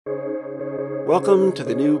Welcome to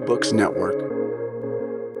the New Books Network.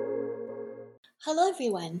 Hello,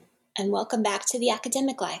 everyone, and welcome back to The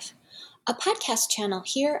Academic Life, a podcast channel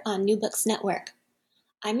here on New Books Network.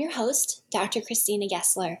 I'm your host, Dr. Christina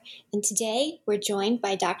Gessler, and today we're joined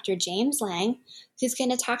by Dr. James Lang, who's going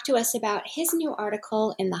to talk to us about his new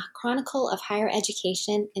article in the Chronicle of Higher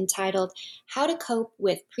Education entitled How to Cope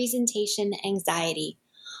with Presentation Anxiety.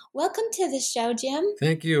 Welcome to the show, Jim.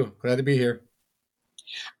 Thank you. Glad to be here.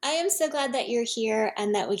 I am so glad that you're here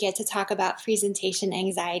and that we get to talk about presentation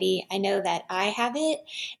anxiety. I know that I have it,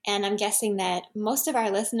 and I'm guessing that most of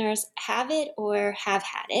our listeners have it or have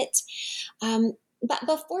had it. But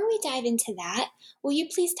before we dive into that, will you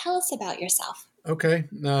please tell us about yourself? Okay.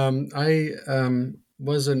 I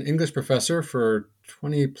was an English professor for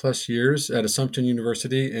 20 plus years at Assumption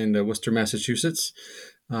University in Worcester, Massachusetts.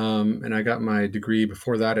 And I got my degree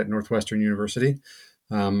before that at Northwestern University.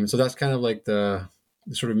 So that's kind of like the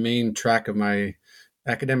sort of main track of my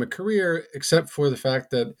academic career, except for the fact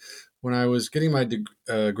that when I was getting my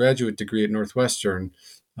graduate degree at Northwestern,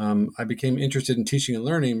 I became interested in teaching and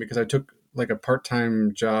learning because I took like a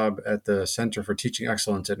part-time job at the Center for Teaching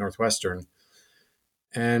Excellence at Northwestern.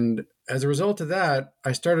 And as a result of that,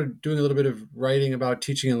 I started doing a little bit of writing about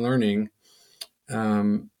teaching and learning.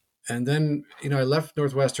 And then, I left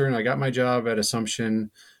Northwestern. I got my job at Assumption,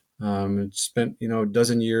 spent, a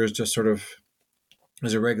dozen years just sort of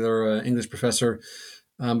as a regular English professor.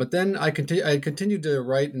 But then I continued to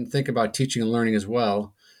write and think about teaching and learning as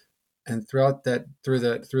well. And throughout that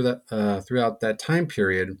time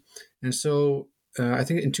period, and so I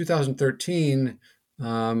think in 2013,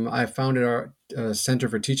 I founded our Center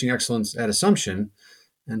for Teaching Excellence at Assumption,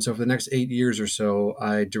 and so for the next 8 years or so,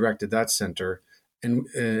 I directed that center. And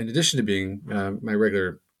in addition to being my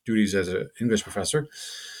regular duties as an English professor,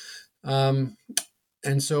 and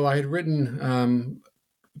so I had written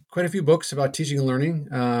quite a few books about teaching and learning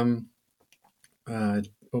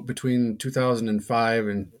between 2005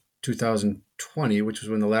 and 2020, which was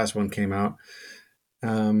when the last one came out.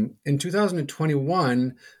 In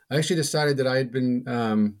 2021, I actually decided that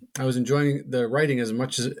I was enjoying the writing as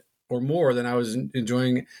much as or more than I was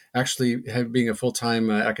enjoying actually being a full-time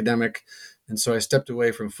academic. And so I stepped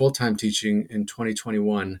away from full-time teaching in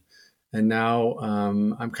 2021. And now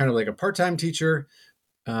I'm kind of like a part-time teacher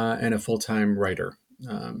and a full-time writer.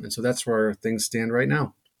 And so that's where things stand right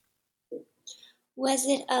now. Was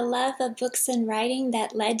it a love of books and writing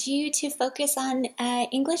that led you to focus on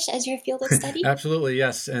English as your field of study? Absolutely,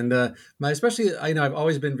 yes. And I've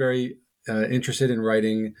always been very interested in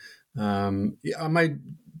writing. My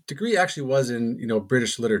degree actually was in,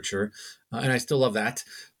 British literature, and I still love that.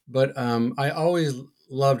 But I always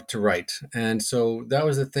loved to write, and so that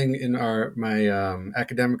was the thing in my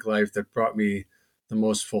academic life that brought me the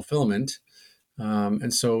most fulfillment.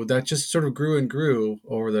 And so that just sort of grew and grew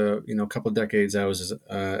over the couple of decades I was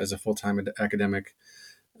as a full-time academic.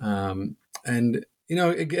 And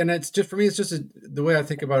again, it's just for me, it's just the way I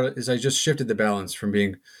think about it is I just shifted the balance from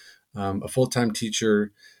being a full-time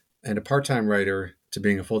teacher and a part-time writer to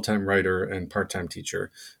being a full-time writer and part-time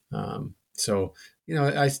teacher. So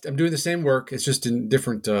I'm doing the same work. It's just in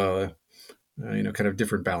different, kind of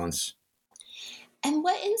different balance. And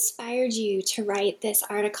what inspired you to write this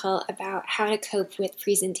article about how to cope with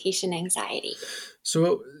presentation anxiety?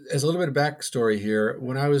 So, as a little bit of backstory here,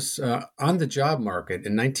 when I was on the job market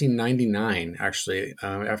in 1999, actually,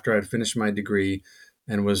 after I had finished my degree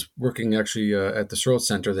and was working actually at the Searle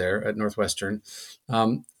Center there at Northwestern,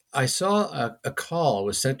 I saw a call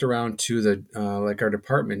was sent around to the our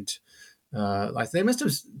department.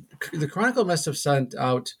 The Chronicle must have sent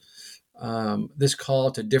out this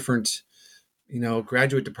call to different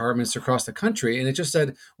graduate departments across the country. And it just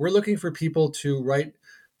said, we're looking for people to write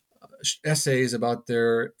essays about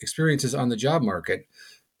their experiences on the job market.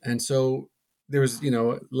 And so there was,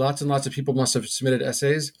 lots and lots of people must have submitted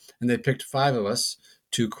essays, and they picked 5 of us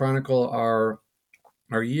to chronicle our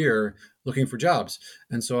year looking for jobs.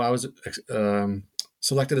 And so I was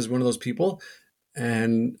selected as one of those people.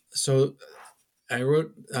 And so I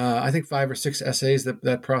wrote, I think 5 or 6 essays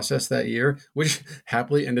that process that year, which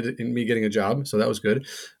happily ended in me getting a job. So that was good.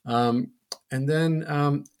 And then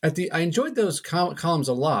I enjoyed those columns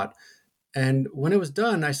a lot. And when it was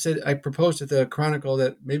done, I proposed to the Chronicle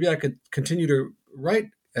that maybe I could continue to write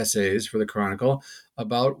essays for the Chronicle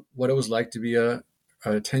about what it was like to be a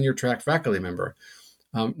tenure track faculty member.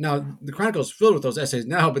 Now, the Chronicle is filled with those essays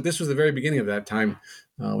now, but this was the very beginning of that time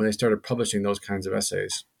when they started publishing those kinds of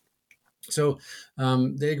essays. So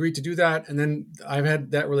they agreed to do that. And then I've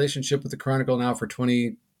had that relationship with the Chronicle now for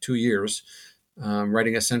 22 years,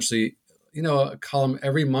 writing essentially a column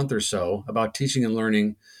every month or so about teaching and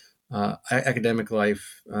learning, academic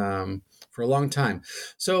life, for a long time.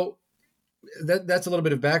 So that's a little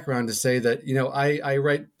bit of background to say that, I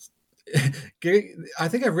write, I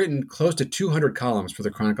think I've written close to 200 columns for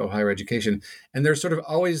the Chronicle of Higher Education, and there's sort of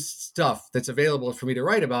always stuff that's available for me to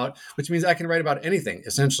write about, which means I can write about anything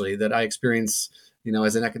essentially that I experience,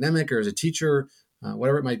 as an academic or as a teacher,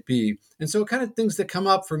 whatever it might be. And so kind of things that come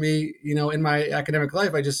up for me, in my academic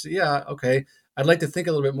life, I just, okay, I'd like to think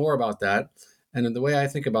a little bit more about that. And then the way I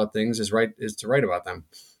think about things is to write about them.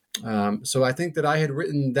 So I think that I had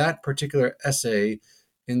written that particular essay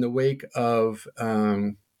in the wake of,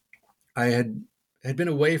 I had been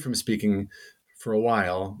away from speaking for a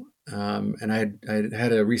while, and I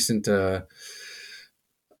had a recent,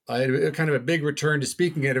 I had a kind of a big return to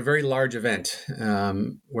speaking at a very large event,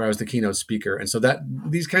 where I was the keynote speaker, and so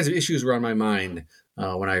these kinds of issues were on my mind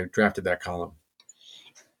when I drafted that column.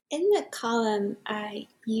 In the column,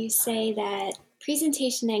 you say that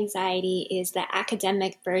presentation anxiety is the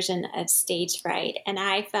academic version of stage fright, and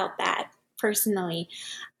I felt that personally.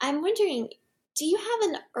 I'm wondering, do you have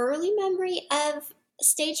an early memory of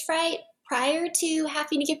stage fright prior to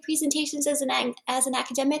having to give presentations as an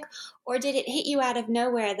academic, or did it hit you out of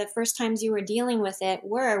nowhere the first times you were dealing with it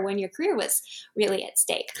were when your career was really at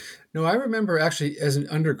stake? No, I remember actually as an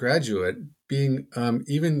undergraduate being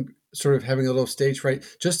even sort of having a little stage fright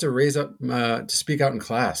just to raise up to speak out in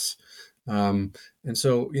class. And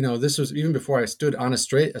so, this was even before I stood on a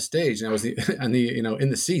stage and I was in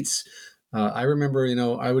the seats. I remember,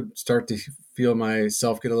 I would start to feel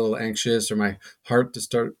myself get a little anxious or my heart to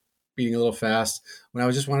start beating a little fast when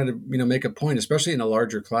I just wanted to, make a point, especially in a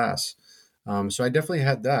larger class. So I definitely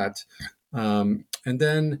had that. And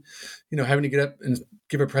then, having to get up and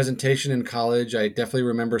give a presentation in college, I definitely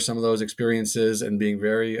remember some of those experiences and being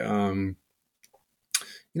very,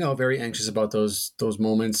 very anxious about those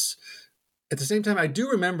moments. At the same time, I do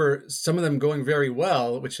remember some of them going very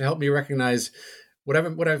well, which helped me recognize what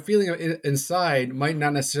I'm feeling inside might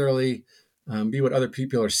not necessarily be what other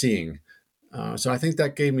people are seeing. So I think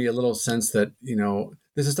that gave me a little sense that,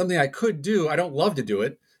 this is something I could do. I don't love to do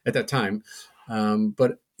it at that time,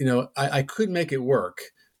 but, I could make it work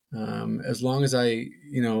as long as I,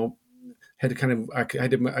 had to kind of, I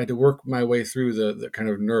had to work my way through the kind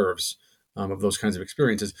of nerves of those kinds of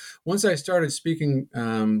experiences. Once I started speaking,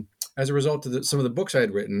 as a result of some of the books I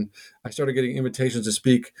had written, I started getting invitations to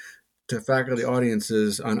speak to faculty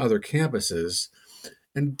audiences on other campuses.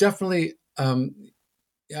 And definitely, there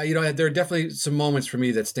are definitely some moments for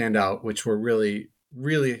me that stand out, which were really,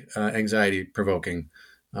 really anxiety provoking.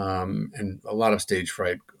 And a lot of stage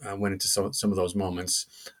fright went into some of those moments.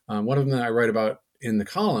 One of them that I write about in the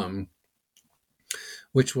column,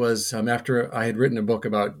 which was after I had written a book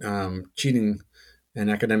about cheating and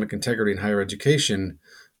academic integrity in higher education,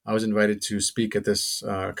 I was invited to speak at this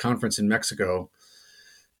conference in Mexico.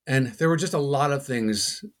 And there were just a lot of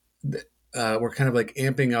things that were kind of like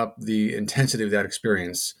amping up the intensity of that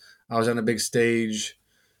experience. I was on a big stage.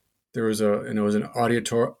 There was an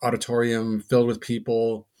auditorium filled with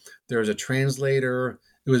people. There was a translator.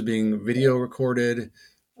 It was being video recorded.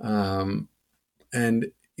 And,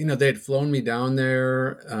 they had flown me down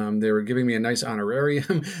there. They were giving me a nice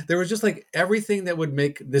honorarium. There was just like everything that would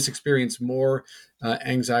make this experience more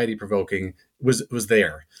anxiety provoking was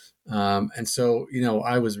there. And so,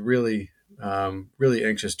 I was really, really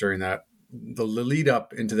anxious during the lead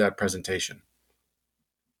up into that presentation.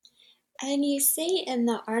 And you say in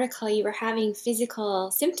the article you were having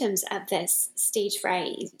physical symptoms of this stage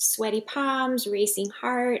fright: sweaty palms, racing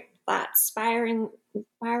heart, thoughts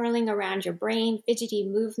spiraling around your brain, fidgety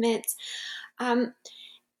movements. And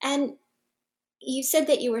you said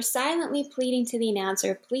that you were silently pleading to the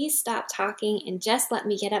announcer, please stop talking and just let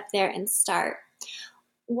me get up there and start.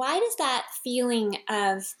 Why does that feeling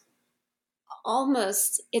of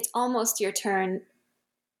it's almost your turn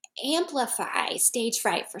amplify stage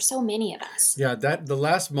fright for so many of us? Yeah, the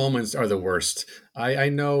last moments are the worst. I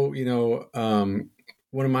know,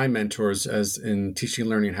 one of my mentors as in teaching and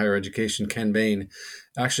learning in higher education, Ken Bain,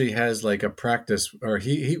 actually has like a practice, or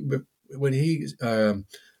he when he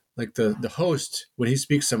like the host, when he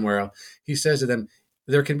speaks somewhere, he says to them,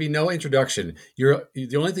 there can be no introduction.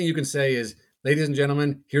 The only thing you can say is, ladies and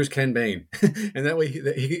gentlemen, here's Ken Bain. And that way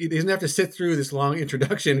he doesn't have to sit through this long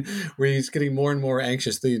introduction where he's getting more and more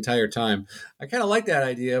anxious the entire time. I kind of like that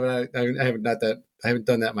idea, but I haven't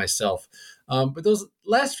done that myself. But those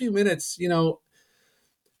last few minutes,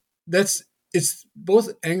 it's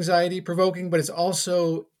both anxiety provoking, but it's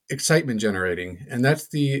also excitement generating. And that's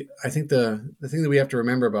I think the thing that we have to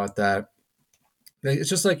remember about that It's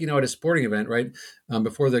just like, at a sporting event, right?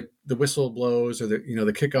 Before the whistle blows or the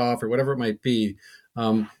kickoff or whatever it might be,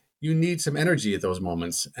 you need some energy at those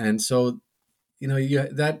moments. And so,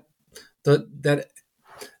 the,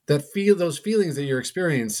 those feelings that you're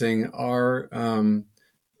experiencing are,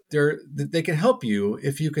 they can help you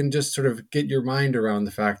if you can just sort of get your mind around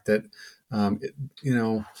the fact that, you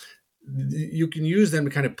know, you can use them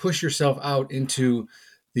to kind of push yourself out into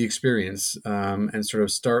the experience, and sort of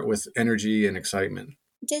start with energy and excitement.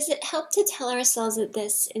 Does it help to tell ourselves that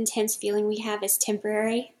this intense feeling we have is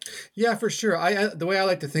temporary? Yeah, for sure. The way I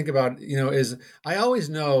like to think about it, is I always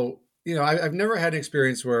know, I've never had an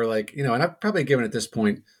experience where, like, and I've probably given at this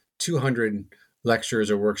point 200 lectures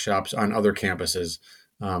or workshops on other campuses,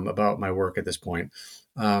 about my work at this point.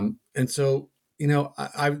 And so,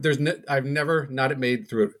 I've never not made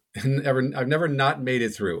through it. I've never not made it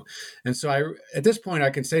through. And so at this point, I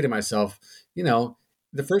can say to myself,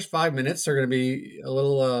 the first 5 minutes are going to be a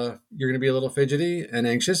little, you're going to be a little fidgety and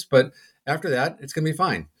anxious, but after that, it's going to be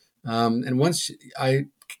fine. And once I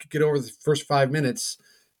get over the first 5 minutes,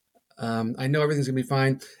 I know everything's going to be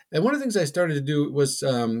fine. And one of the things I started to do was,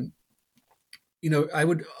 I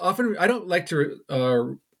don't like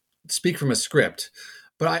to speak from a script,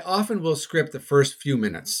 but I often will script the first few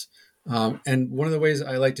minutes. And one of the ways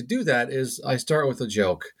I like to do that is I start with a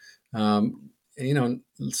joke.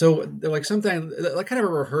 So like sometimes like kind of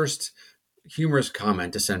a rehearsed humorous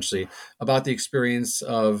comment essentially about the experience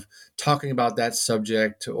of talking about that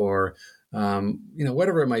subject or,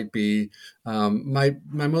 whatever it might be. My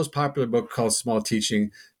most popular book called Small Teaching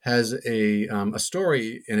has a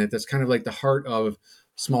story in it that's kind of like the heart of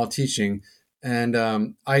small teaching. And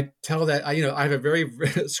I tell that, I have a very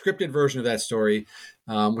scripted version of that story,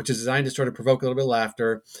 which is designed to sort of provoke a little bit of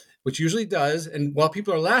laughter, which usually does. And while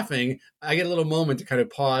people are laughing, I get a little moment to kind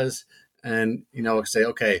of pause and, say,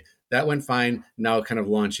 okay, that went fine. Now kind of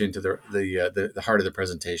launch into the heart of the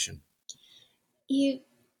presentation. You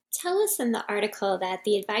tell us in the article that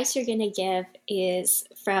the advice you're going to give is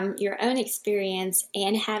from your own experience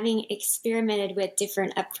and having experimented with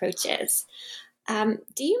different approaches.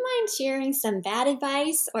 Do you mind sharing some bad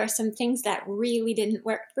advice or some things that really didn't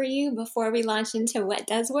work for you before we launch into what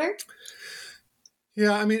does work?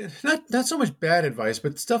 Yeah, I mean, not so much bad advice,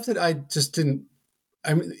 but stuff that I just didn't.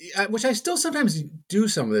 Which I still sometimes do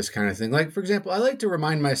some of this kind of thing. Like, for example, I like to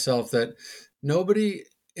remind myself that nobody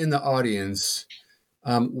in the audience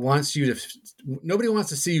nobody wants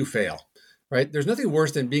to see you fail, right? There's nothing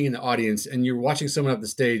worse than being in the audience and you're watching someone up the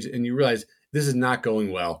stage and you realize this is not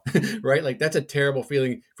going well, right? Like that's a terrible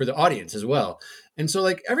feeling for the audience as well. And so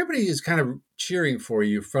like everybody is kind of cheering for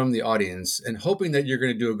you from the audience and hoping that you're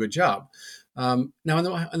going to do a good job. Now, on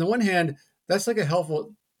the one hand, that's like a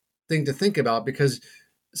helpful thing to think about because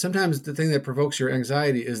sometimes the thing that provokes your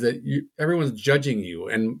anxiety is that everyone's judging you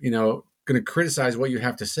and, going to criticize what you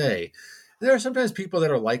have to say. There are sometimes people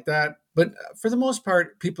that are like that, but for the most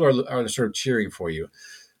part, people are sort of cheering for you.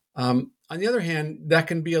 On the other hand, that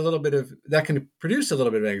can produce a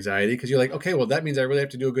little bit of anxiety because you're like, okay, well, that means I really have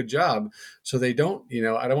to do a good job. So they don't,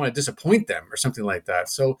 I don't want to disappoint them or something like that.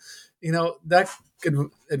 So, that good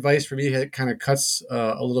advice for me kind of cuts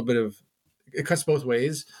it cuts both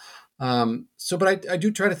ways. But I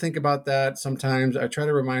do try to think about that sometimes. I try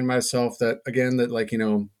to remind myself that, again, that like,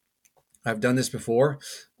 I've done this before,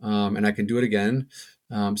 and I can do it again.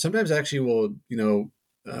 Sometimes I actually will,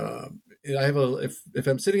 I have if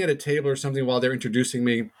I'm sitting at a table or something while they're introducing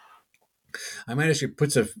me, I might actually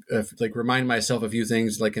remind myself a few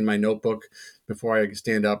things like in my notebook before I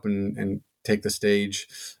stand up and take the stage.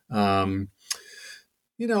 I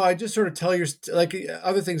just sort of tell like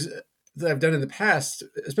other things that I've done in the past,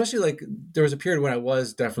 especially like there was a period when I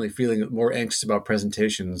was definitely feeling more anxious about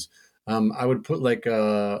presentations. I would put like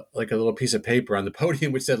a little piece of paper on the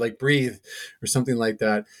podium which said like breathe or something like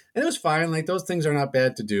that, and it was fine. Like those things are not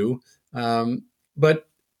bad to do, but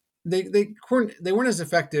they weren't as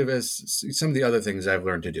effective as some of the other things I've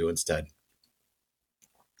learned to do instead.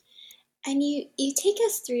 And you take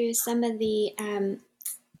us through some of the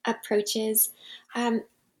approaches, but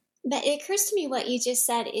it occurs to me what you just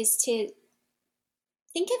said is to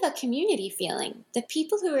think of a community feeling. The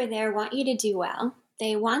people who are there want you to do well.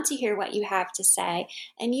 They want to hear what you have to say.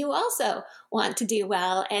 And you also want to do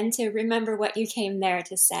well and to remember what you came there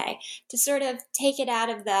to say. To sort of take it out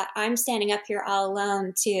of the I'm standing up here all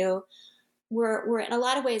alone to we're in a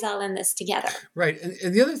lot of ways all in this together. Right.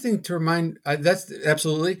 And the other thing to remind, that's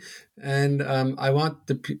absolutely. And I want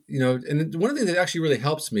and one of the things that actually really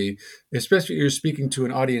helps me, especially if you're speaking to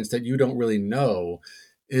an audience that you don't really know,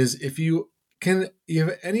 is if you can you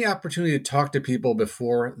have any opportunity to talk to people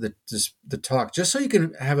before the talk, just so you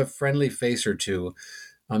can have a friendly face or two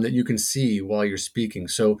that you can see while you're speaking?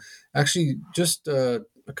 So actually, just a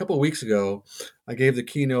couple of weeks ago, I gave the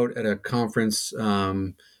keynote at a conference,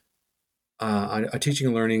 a teaching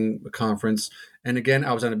and learning conference. And again,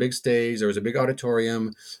 I was on a big stage. There was a big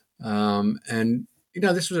auditorium, and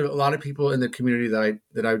this was a lot of people in the community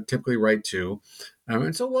that I typically write to,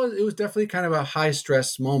 and so it was definitely kind of a high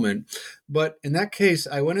stress moment. But in that case,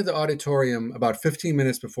 I went to the auditorium about 15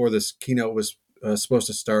 minutes before this keynote was supposed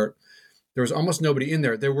to start. There was almost nobody in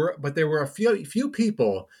there. There were a few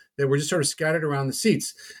people that were just sort of scattered around the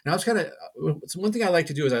seats. And I was one thing I like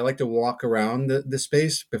to do is I like to walk around the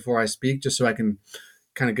space before I speak, just so I can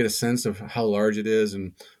kind of get a sense of how large it is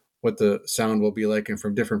and what the sound will be like, and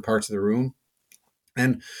from different parts of the room.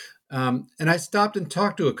 And I stopped and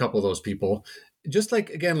talked to a couple of those people, just like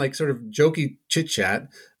sort of jokey chit chat.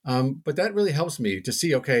 But that really helps me to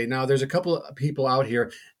see, okay, now there's a couple of people out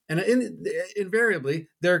here, and invariably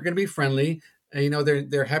they're going to be friendly. And,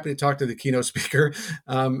 they're happy to talk to the keynote speaker,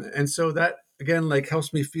 and so that again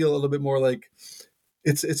helps me feel a little bit more like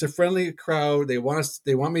it's a friendly crowd. They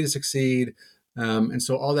want me to succeed, and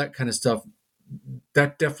so all that kind of stuff,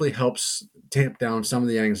 that definitely helps tamp down some of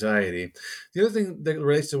the anxiety. The other thing that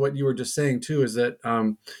relates to what you were just saying too is that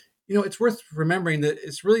it's worth remembering that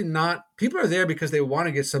it's really not, people are there because they want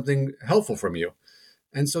to get something helpful from you,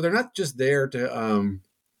 and so they're not just there to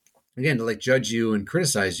to judge you and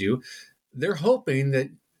criticize you. They're hoping that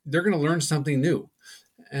they're going to learn something new.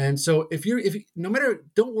 And so no matter,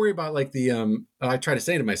 don't worry about I try to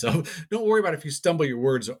say to myself, don't worry about if you stumble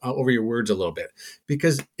over your words a little bit,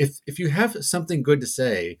 because if you have something good to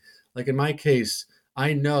say, like in my case,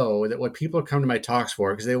 I know that what people come to my talks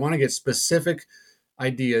for, because they want to get specific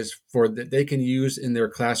ideas that they can use in their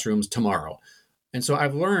classrooms tomorrow. And so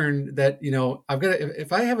I've learned that, I've got to,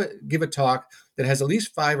 if I give a talk that has at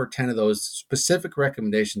least 5 or 10 of those specific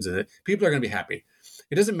recommendations in it, people are going to be happy.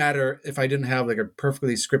 It doesn't matter if I didn't have a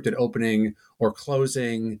perfectly scripted opening or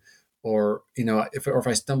closing, or if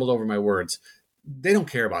I stumbled over my words. They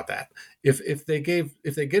don't care about that. If they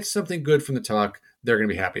get something good from the talk, they're going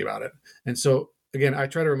to be happy about it. And so again, I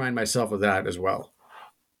try to remind myself of that as well.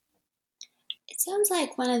 It sounds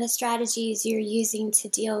like one of the strategies you're using to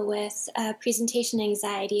deal with presentation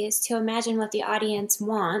anxiety is to imagine what the audience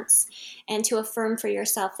wants and to affirm for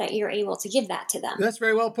yourself that you're able to give that to them. That's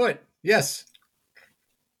very well put. Yes.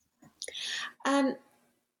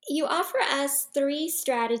 You offer us 3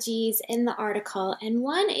 strategies in the article, and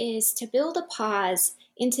one is to build a pause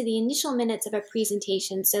into the initial minutes of a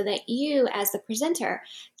presentation so that you, as the presenter,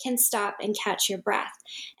 can stop and catch your breath.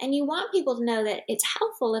 And you want people to know that it's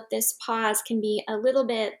helpful if this pause can be a little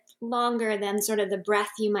bit longer than sort of the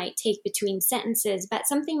breath you might take between sentences, but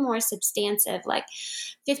something more substantive, like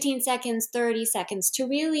 15 seconds, 30 seconds, to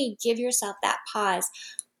really give yourself that pause.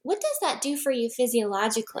 What does that do for you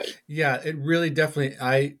physiologically? Yeah, it really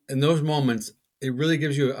definitely, in those moments, it really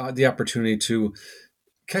gives you the opportunity to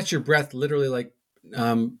catch your breath literally,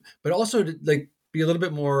 but also to be a little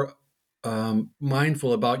bit more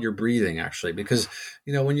mindful about your breathing, actually, because,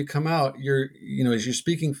 when you come out, as you're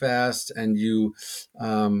speaking fast and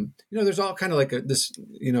there's all kind of this,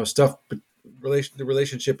 stuff, the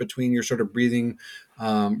relationship between your sort of breathing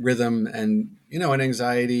rhythm and and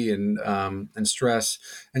anxiety and stress.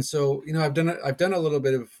 And so I've done a little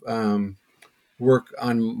bit of work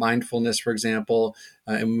on mindfulness, for example,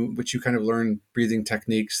 in which you kind of learn breathing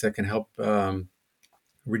techniques that can help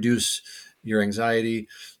reduce your anxiety.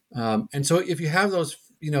 And so if you have those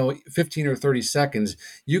 15 or 30 seconds,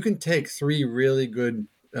 you can take 3 really good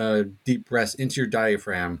deep breaths into your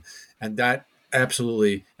diaphragm, and that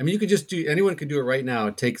absolutely, you could anyone could do it right now.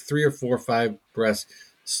 Take 3 or 4 or 5 breaths,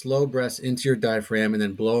 slow breaths into your diaphragm, and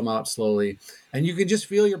then blow them out slowly. And you can just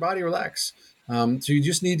feel your body relax. So you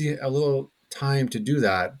just need a little time to do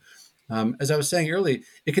that. As I was saying earlier,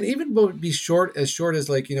 it can even be as short as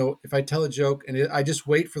if I tell a joke and I just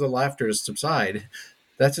wait for the laughter to subside,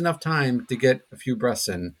 that's enough time to get a few breaths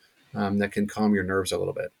in that can calm your nerves a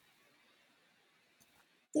little bit.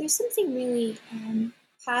 There's something really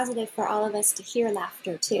positive for all of us to hear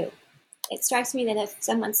laughter too. It strikes me that if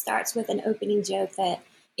someone starts with an opening joke that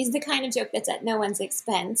is the kind of joke that's at no one's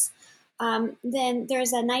expense, then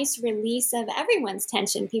there's a nice release of everyone's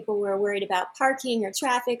tension. People were worried about parking or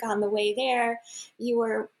traffic on the way there. You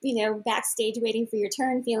were, backstage waiting for your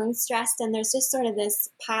turn, feeling stressed. And there's just sort of this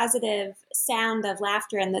positive sound of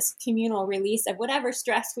laughter and this communal release of whatever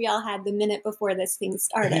stress we all had the minute before this thing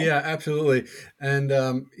started. Yeah, absolutely. And,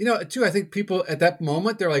 too, I think people at that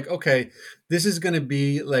moment, they're like, okay, this is going to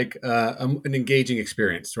be like an engaging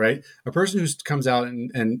experience, right? A person who comes out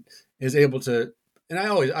and is able to, and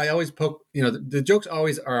I always poke, the jokes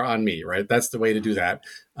always are on me, right? That's the way to do that.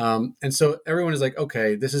 And so everyone is like,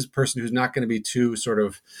 okay, this is a person who's not going to be too sort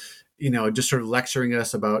of, just sort of lecturing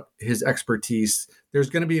us about his expertise. There's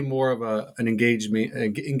going to be more of an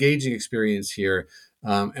engaging experience here.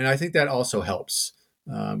 And I think that also helps,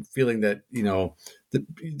 feeling that,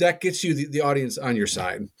 that gets you the audience on your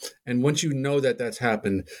side. And once you know that that's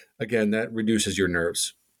happened, again, that reduces your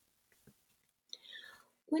nerves.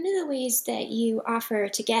 One of the ways that you offer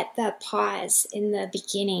to get the pause in the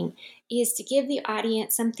beginning is to give the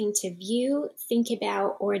audience something to view, think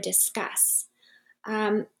about, or discuss.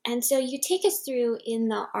 And so you take us through in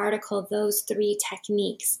the article those three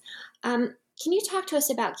techniques. Can you talk to us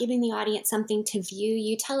about giving the audience something to view?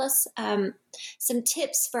 You tell us some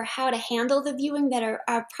tips for how to handle the viewing that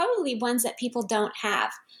are probably ones that people don't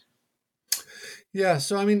have. Yeah.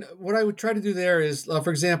 So, I mean, what I would try to do there is,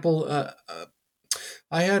 for example,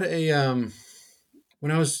 I had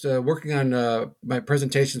when I was working on my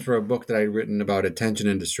presentations for a book that I'd written about attention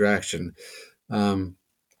and distraction,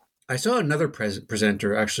 I saw another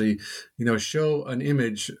presenter actually, show an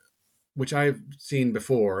image, which I've seen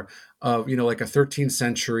before, of, like a 13th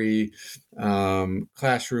century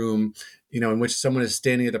classroom, in which someone is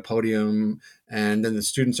standing at a podium, and then the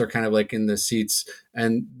students are kind of like in the seats,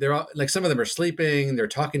 and they're all, like, some of them are sleeping, they're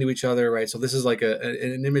talking to each other, right? So this is like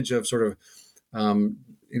an image of sort of,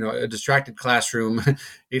 a distracted classroom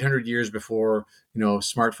 800 years before,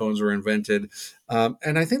 smartphones were invented.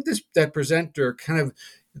 And I think that presenter kind of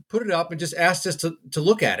put it up and just asked us to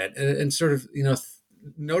look at it and sort of,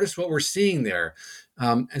 notice what we're seeing there.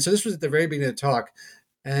 And so this was at the very beginning of the talk.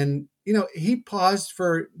 And, he paused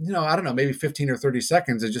for, I don't know, maybe 15 or 30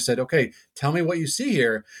 seconds and just said, okay, tell me what you see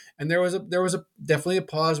here. And there was definitely a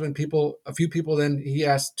pause when a few people, then he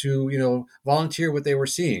asked to, volunteer what they were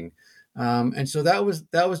seeing. And so that was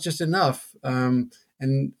just enough. To,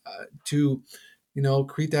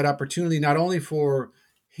 create that opportunity, not only for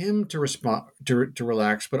him to respond, to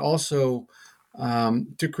relax, but also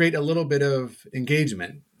to create a little bit of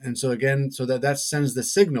engagement. And so again, so that sends the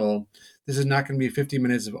signal, this is not going to be 50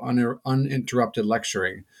 minutes of uninterrupted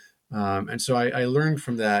lecturing. And so I learned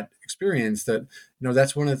from that experience that,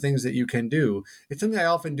 that's one of the things that you can do. It's something I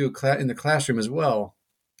often do in the classroom as well.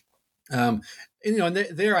 And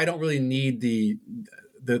there I don't really need the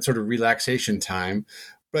sort of relaxation time,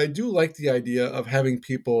 but I do like the idea of having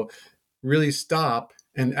people really stop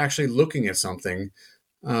and actually looking at something,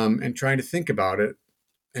 and trying to think about it,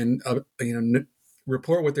 and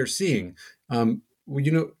report what they're seeing.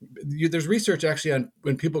 There's research actually on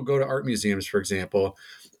when people go to art museums, for example,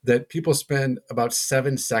 that people spend about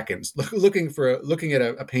 7 seconds looking at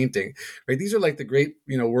a painting, right? These are like the great,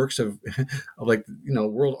 works of like,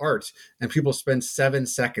 world art, and people spend 7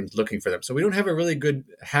 seconds looking for them. So we don't have a really good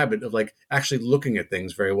habit of like actually looking at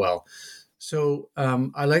things very well. So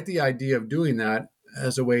I like the idea of doing that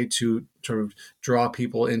as a way to sort of draw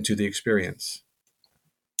people into the experience.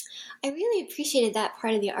 I really appreciated that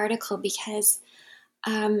part of the article because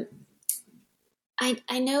I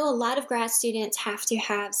know a lot of grad students have to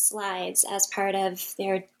have slides as part of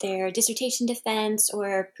their dissertation defense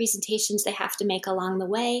or presentations they have to make along the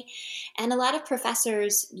way. And a lot of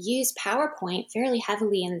professors use PowerPoint fairly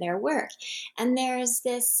heavily in their work. And there's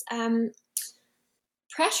this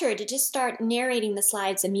pressure to just start narrating the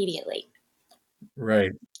slides immediately.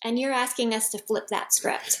 Right. And you're asking us to flip that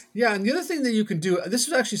script. Yeah, and the other thing that you can do, this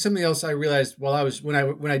was actually something else I realized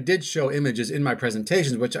when I did show images in my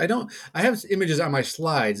presentations, which I have images on my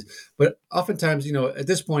slides, but oftentimes, at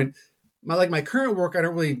this point, my current work, I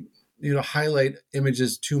don't really, highlight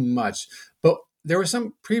images too much. But there were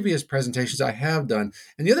some previous presentations I have done,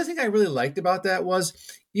 and the other thing I really liked about that was,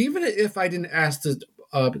 even if I didn't ask the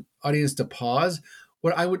audience to pause,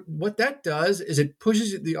 what that does is it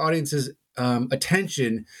pushes the audience's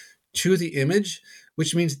attention to the image,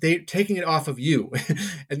 which means they're taking it off of you.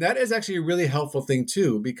 And that is actually a really helpful thing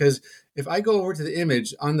too, because if I go over to the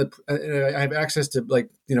image I have access to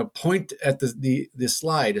point at the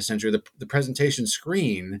slide, essentially the presentation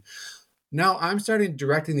screen. Now I'm starting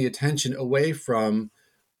directing the attention away from,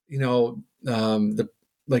 my kind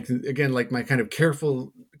of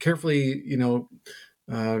carefully,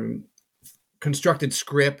 constructed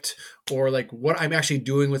script or like what I'm actually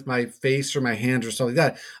doing with my face or my hands or something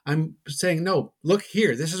like that. I'm saying, no, look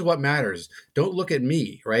here. This is what matters. Don't look at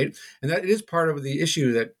me, right? And that is part of the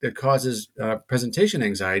issue that causes presentation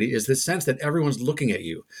anxiety, is the sense that everyone's looking at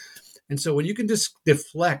you. And so when you can just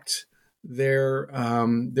deflect their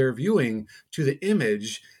viewing to the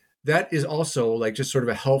image, that is also like just sort of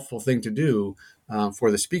a helpful thing to do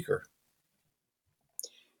for the speaker.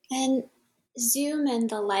 And Zoom and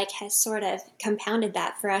the like has sort of compounded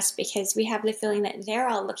that for us, because we have the feeling that they're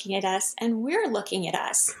all looking at us and we're looking at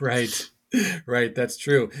us. Right. Right. That's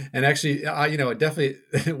true. And actually, definitely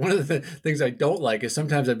one of the things I don't like is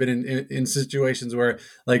sometimes I've been in situations where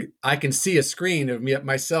like I can see a screen of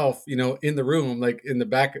myself, in the room, like in the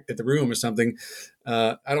back at the room or something.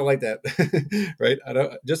 I don't like that. Right. I'm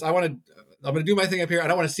going to do my thing up here. I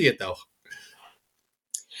don't want to see it though.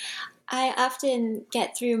 I often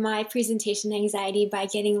get through my presentation anxiety by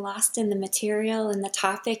getting lost in the material and the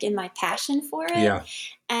topic and my passion for it. Yeah.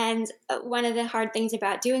 And one of the hard things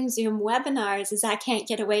about doing Zoom webinars is I can't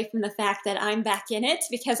get away from the fact that I'm back in it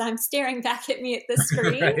because I'm staring back at me at the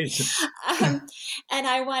screen. Right. And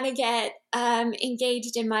I want to get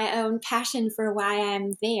engaged in my own passion for why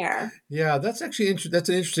I'm there. Yeah, that's actually that's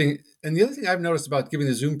an interesting. And the other thing I've noticed about giving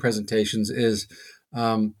the Zoom presentations is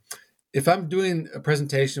if I'm doing a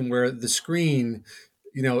presentation where the screen,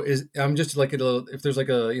 I'm just like if there's like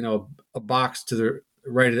a box to the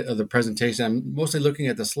right of the presentation, I'm mostly looking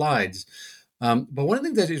at the slides. But one of the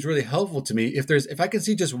things that is really helpful to me, if I can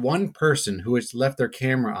see just one person who has left their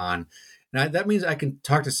camera on, and that means I can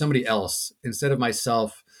talk to somebody else instead of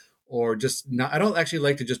myself, or just not. I don't actually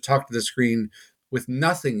like to just talk to the screen with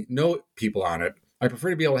no people on it. I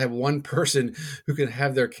prefer to be able to have one person who can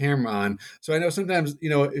have their camera on. So I know sometimes,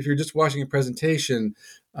 if you're just watching a presentation,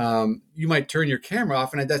 you might turn your camera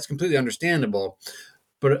off, and that's completely understandable.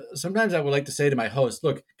 But sometimes I would like to say to my host,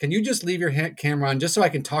 look, can you just leave your camera on just so I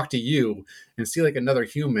can talk to you and see like another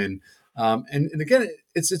human? And again,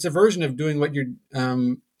 it's a version of doing what you're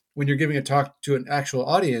when you're giving a talk to an actual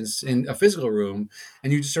audience in a physical room,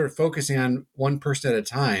 and you just sort of focusing on one person at a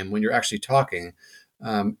time when you're actually talking.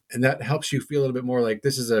 And that helps you feel a little bit more like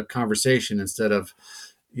this is a conversation instead of,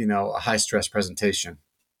 a high stress presentation.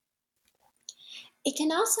 It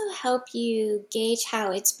can also help you gauge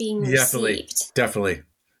how it's being received. Definitely.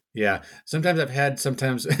 Yeah. Sometimes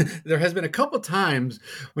there has been a couple times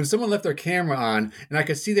when someone left their camera on and I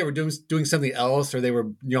could see they were doing something else, or they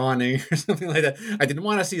were yawning or something like that. I didn't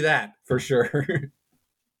want to see that for sure.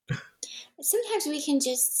 Sometimes we can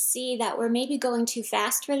just see that we're maybe going too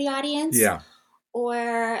fast for the audience. Yeah.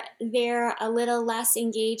 Or they're a little less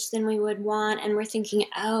engaged than we would want, and we're thinking,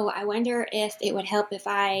 oh, I wonder if it would help if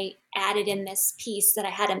I added in this piece that I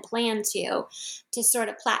hadn't planned to sort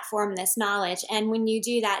of platform this knowledge. And when you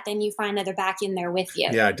do that, then you find that they're back in there with you.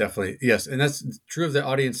 Yeah, definitely. Yes. And that's true of the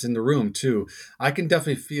audience in the room too. I can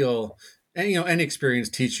definitely feel, and any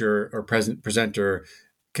experienced teacher or presenter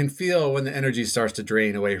can feel when the energy starts to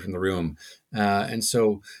drain away from the room. And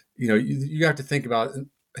so, you have to think about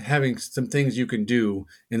having some things you can do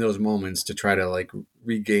in those moments to try to like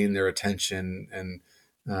regain their attention and,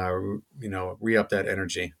 re-up that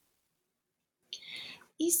energy.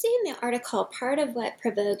 You say in the article, part of what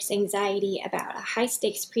provokes anxiety about a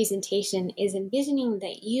high-stakes presentation is envisioning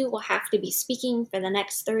that you will have to be speaking for the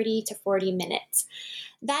next 30 to 40 minutes.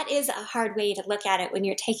 That is a hard way to look at it when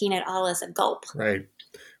you're taking it all as a gulp.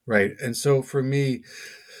 Right. And so for me,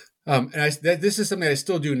 this is something I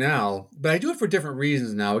still do now, but I do it for different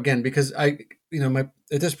reasons now. Again, because at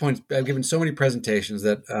this point, I've given so many presentations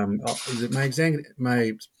that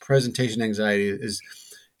my presentation anxiety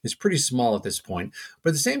is pretty small at this point. But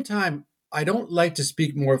at the same time, I don't like to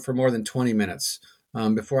speak for more than 20 minutes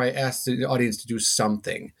before I ask the audience to do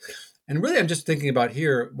something. And really, I'm just thinking about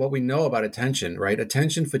here what we know about attention, right?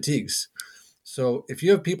 Attention fatigues. So if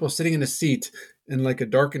you have people sitting in a seat in like a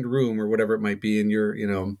darkened room or whatever it might be, and you're,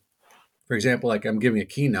 for example, like I'm giving a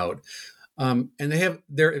keynote, and they have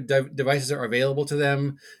their devices are available to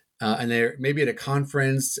them, and they're maybe at a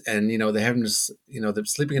conference, and they have they're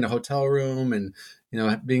sleeping in a hotel room, and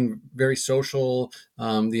being very social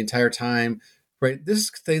the entire time, right? This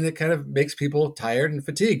thing that kind of makes people tired and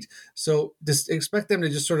fatigued. So just expect them to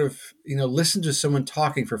just sort of listen to someone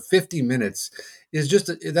talking for 50 minutes is just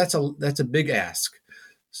that's a big ask.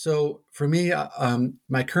 So for me,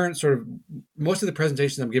 my current most of the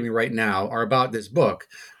presentations I'm giving right now are about this book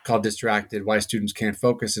called Distracted: Why Students Can't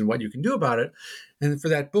Focus and What You Can Do About It. And for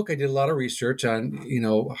that book, I did a lot of research on,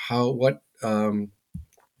 what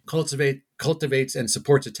cultivates and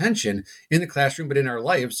supports attention in the classroom, but in our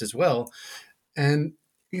lives as well. And,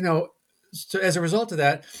 so as a result of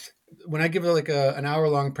that, when I give like an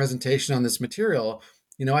hour-long presentation on this material,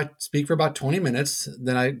 I speak for about 20 minutes,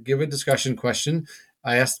 then I give a discussion question.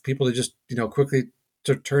 I ask people to just, quickly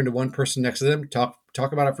to turn to one person next to them, talk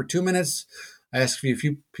about it for 2 minutes. I ask a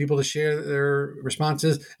few people to share their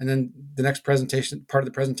responses, and then the next part of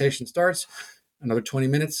the presentation starts, another 20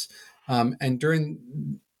 minutes. And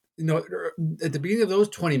during, at the beginning of those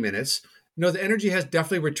 20 minutes, the energy has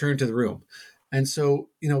definitely returned to the room. And so,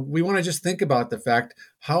 we want to just think about the fact,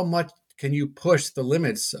 how much can you push the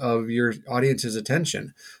limits of your audience's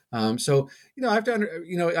attention? So, I have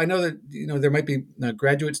to, I know that, there might be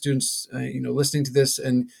graduate students, listening to this,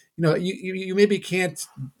 and, you maybe can't,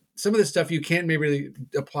 some of this stuff you can't maybe really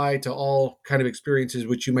apply to all kind of experiences,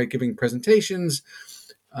 which you might giving presentations,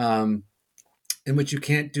 in which you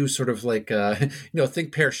can't do sort of like,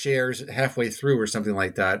 think pair shares halfway through or something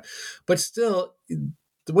like that. But still,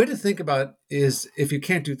 the way to think about is, if you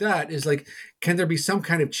can't do that, is like, can there be some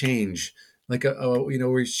kind of change? Like,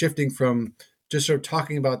 we're shifting from just sort of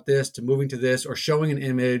talking about this to moving to this, or showing an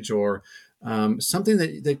image, or something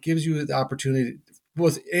that gives you the opportunity,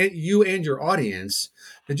 both you and your audience,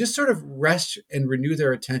 to just sort of rest and renew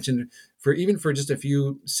their attention for just a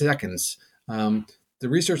few seconds. The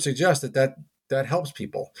research suggests that helps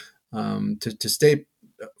people to stay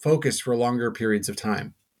focused for longer periods of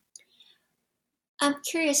time. I'm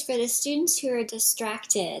curious, for the students who are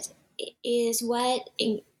distracted, is what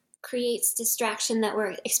creates distraction that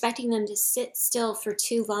we're expecting them to sit still for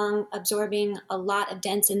too long, absorbing a lot of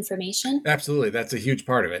dense information? Absolutely. That's a huge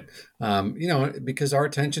part of it. Because our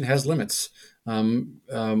attention has limits.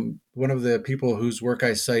 One of the people whose work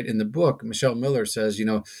I cite in the book, Michelle Miller, says,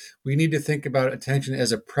 we need to think about attention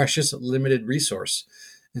as a precious, limited resource.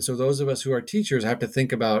 And so those of us who are teachers have to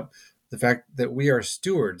think about the fact that we are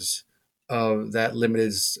stewards of that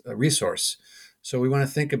limited resource. So we want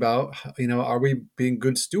to think about, are we being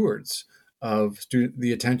good stewards of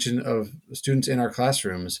the attention of students in our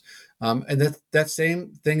classrooms? And that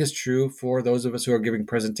same thing is true for those of us who are giving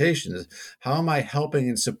presentations. How am I helping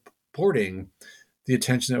and supporting the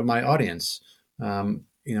attention of my audience? And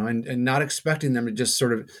not expecting them to just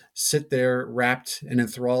sort of sit there wrapped and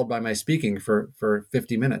enthralled by my speaking for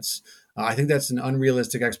 50 minutes. I think that's an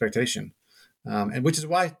unrealistic expectation. And which is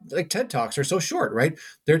why, like, TED Talks are so short, right?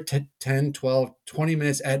 They're 10, 12, 20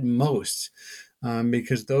 minutes at most,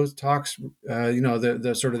 because those talks,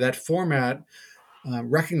 the sort of that format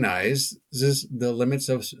recognizes the limits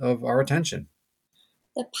of our attention.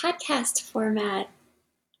 The podcast format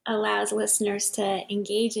allows listeners to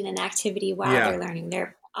engage in an activity while they're learning.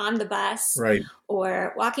 They're on the bus, right,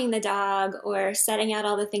 or walking the dog, or setting out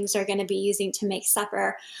all the things they're going to be using to make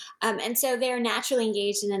supper. And so they're naturally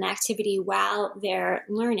engaged in an activity while they're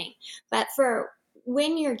learning. But for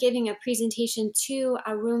when you're giving a presentation to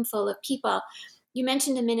a room full of people, you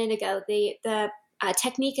mentioned a minute ago the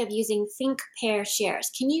technique of using think, pair, shares.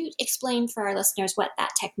 Can you explain for our listeners what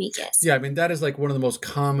that technique is? Yeah, I mean, that is like one of the most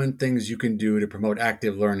common things you can do to promote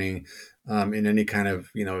active learning in any kind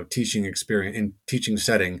of, teaching experience, in teaching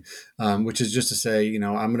setting, which is just to say,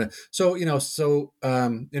 I'm going to, I'll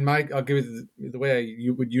give you the way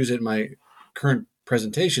you would use it in my current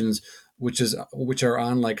presentations, which are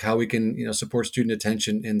on like how we can, support student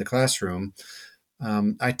attention in the classroom.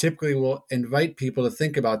 I typically will invite people to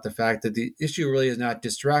think about the fact that the issue really is not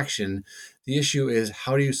distraction. The issue is,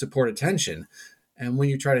 how do you support attention? And when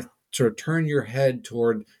you try to sort of turn your head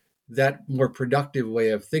toward that more productive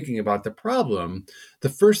way of thinking about the problem, the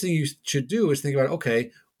first thing you should do is think about,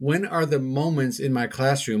 okay, when are the moments in my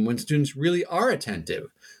classroom when students really are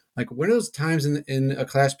attentive? Like, when are those times in a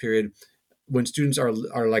class period when students are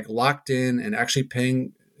like locked in and actually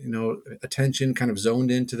paying attention, kind of zoned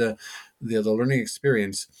into the learning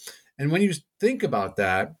experience? And when you think about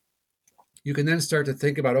that, you can then start to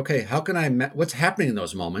think about, okay, how can what's happening in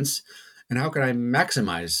those moments, and how can I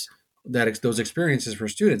maximize those experiences for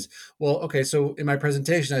students? Well, okay, so in my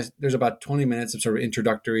presentation, there's about 20 minutes of sort of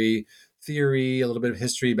introductory theory, a little bit of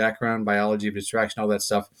history, background, biology of distraction, all that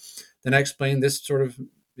stuff. Then I explain this sort of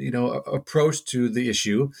approach to the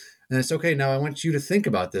issue. And it's okay, now I want you to think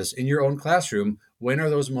about this in your own classroom. When are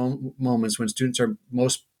those moments when students are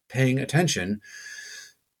most paying attention?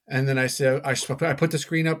 And then I say, I put the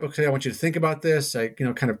screen up. Okay, I want you to think about this. I,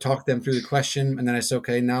 kind of talk them through the question. And then I say,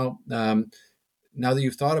 okay, now that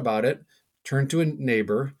you've thought about it, turn to a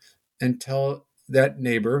neighbor and tell that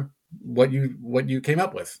neighbor what you came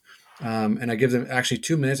up with. And I give them actually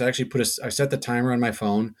 2 minutes. I set the timer on my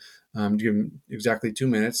phone to give them exactly 2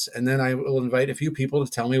 minutes. And then I will invite a few people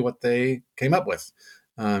to tell me what they came up with.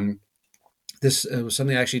 this was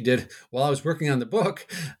something I actually did while I was working on the book,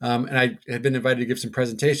 and I had been invited to give some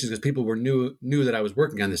presentations because people knew that I was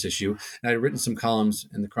working on this issue, and I had written some columns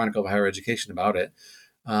in the Chronicle of Higher Education about it.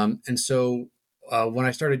 And so when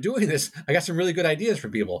I started doing this, I got some really good ideas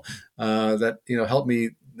from people that helped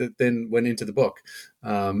me. That then went into the book.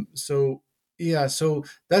 So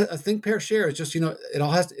that Think, Pair, Share is just it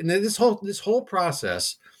all has to, and this whole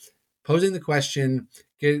process, posing the question,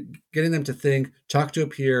 getting them to think, talk to a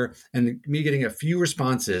peer, and me getting a few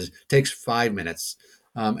responses takes 5 minutes.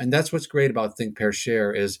 And that's what's great about Think, Pair,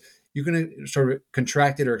 Share is you can sort of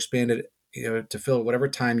contract it or expand it to fill whatever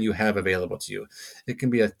time you have available to you. It can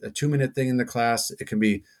be a 2-minute thing in the class. It can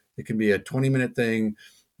be a 20-minute thing.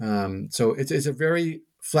 So it's a very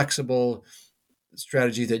flexible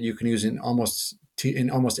strategy that you can use in almost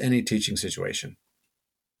any teaching situation.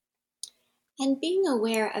 And being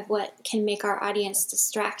aware of what can make our audience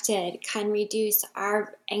distracted can reduce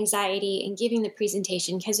our anxiety in giving the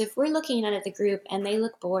presentation. Because if we're looking at the group and they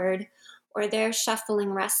look bored or they're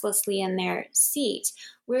shuffling restlessly in their seat,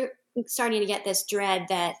 we're starting to get this dread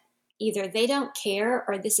that either they don't care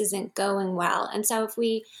or this isn't going well. And so if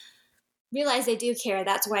we realize they do care,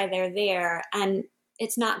 that's why they're there, and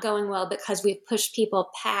it's not going well because we've pushed people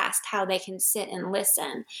past how they can sit and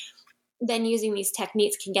listen, then using these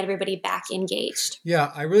techniques can get everybody back engaged.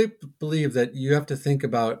 Yeah, I really believe that you have to think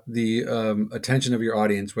about the attention of your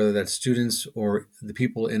audience, whether that's students or the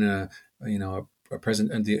people in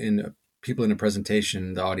people in a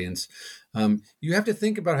presentation, the audience. You have to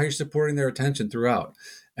think about how you're supporting their attention throughout.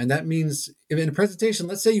 And that means if in a presentation,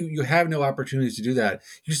 let's say you have no opportunities to do that,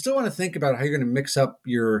 you still want to think about how you're going to mix up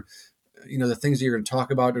your, the things that you're going to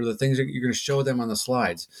talk about or the things that you're going to show them on the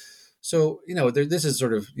slides. So, this is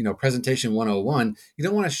sort of, presentation 101. You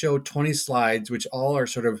don't want to show 20 slides, which all are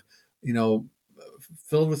sort of,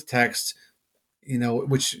 filled with text,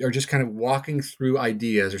 which are just kind of walking through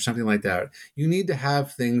ideas or something like that. You need to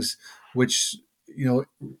have things which,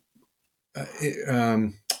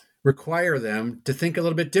 require them to think a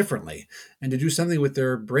little bit differently and to do something with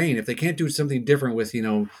their brain. If they can't do something different with,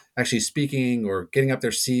 actually speaking or getting up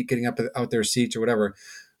out their seats or whatever,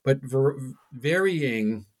 but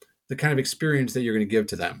varying the kind of experience that you're going to give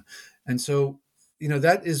to them. And so,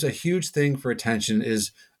 that is a huge thing for attention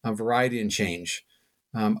is variety and change.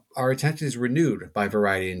 Our attention is renewed by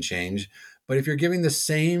variety and change. But if you're giving the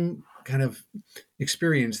same kind of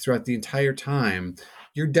experience throughout the entire time,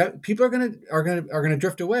 people are going to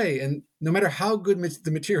drift away, and no matter how good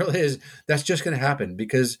the material is, that's just going to happen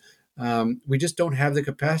because we just don't have the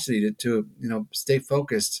capacity to stay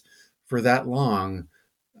focused for that long.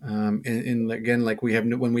 And again, like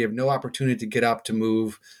when we have no opportunity to get up, to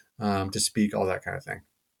move, to speak, all that kind of thing.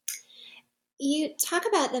 You talk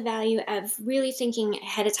about the value of really thinking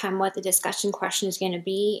ahead of time what the discussion question is going to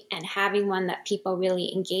be and having one that people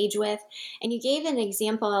really engage with. And you gave an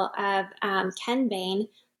example of Ken Bain,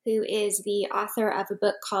 who is the author of a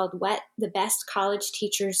book called What the Best College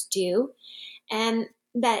Teachers Do, and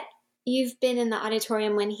that you've been in the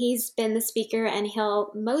auditorium when he's been the speaker, and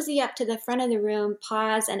he'll mosey up to the front of the room,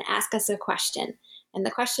 pause, and ask us a question. And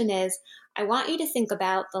the question is, I want you to think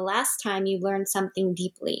about the last time you learned something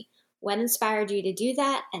deeply. What inspired you to do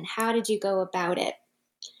that, and how did you go about it?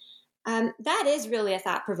 That is really a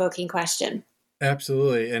thought-provoking question.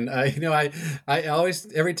 Absolutely, and I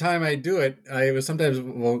always, every time I do it, I was sometimes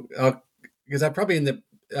because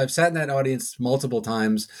I've sat in that audience multiple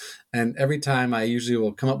times, and every time I usually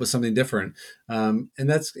will come up with something different, and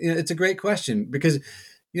that's it's a great question because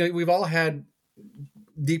we've all had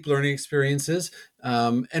deep learning experiences.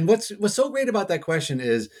 And what's so great about that question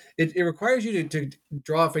is it requires you to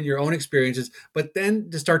draw from your own experiences, but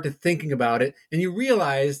then to start to thinking about it, and you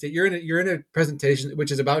realize that you're in a presentation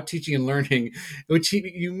which is about teaching and learning, which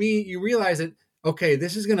you realize that okay,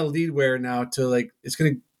 this is going to lead where now to like it's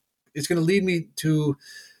going to lead me to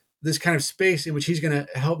this kind of space in which he's going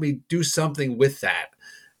to help me do something with that.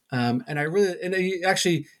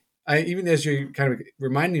 Even as you're kind of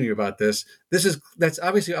reminding me about that's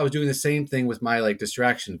obviously I was doing the same thing with my like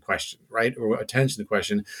distraction question, right? Or attention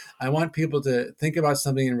question. I want people to think about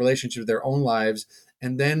something in relationship to their own lives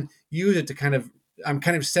and then use it to I'm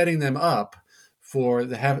kind of setting them up for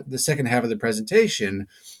the second half of the presentation.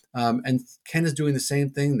 And Ken is doing the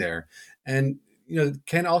same thing there. And,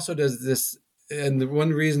 Ken also does this. And the one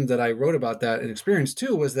reason that I wrote about that and experience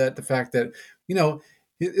too was that the fact that,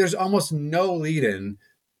 there's almost no lead in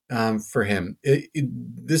for him.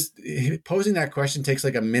 Posing that question takes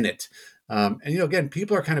like a minute. And, again,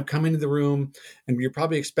 people are kind of coming to the room and you're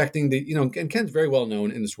probably expecting and Ken's very well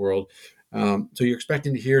known in this world. So you're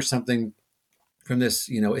expecting to hear something from this,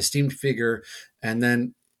 esteemed figure. And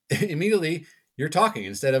then immediately you're talking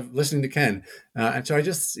instead of listening to Ken. And so I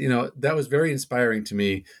just, that was very inspiring to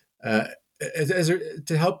me,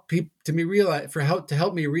 to help people, to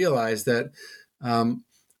help me realize that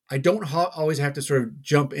I don't always have to sort of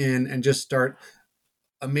jump in and just start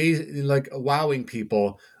amazing, like wowing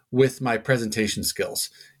people with my presentation skills.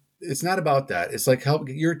 It's not about that. It's like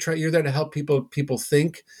you're there to help people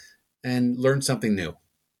think and learn something new.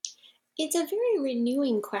 It's a very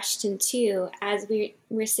renewing question too. As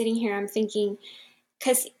we're sitting here, I'm thinking,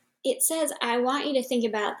 because it says, I want you to think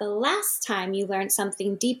about the last time you learned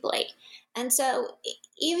something deeply. And so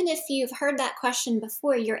even if you've heard that question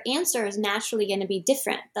before, your answer is naturally going to be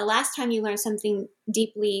different. The last time you learned something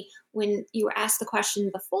deeply when you were asked the question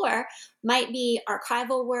before might be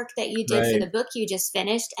archival work that you did for the book you just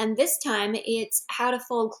finished. And this time it's how to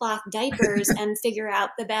fold cloth diapers and figure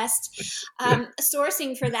out the best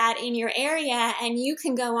sourcing for that in your area. And you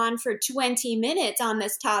can go on for 20 minutes on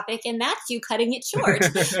this topic, and that's you cutting it short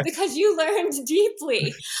because you learned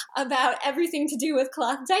deeply about everything to do with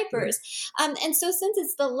cloth diapers. And so since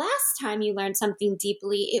it's the last time you learned something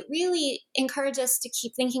deeply, it really encourages us to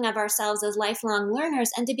keep thinking of ourselves as lifelong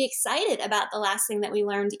learners and to be excited about the last thing that we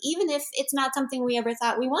learned, even if it's not something we ever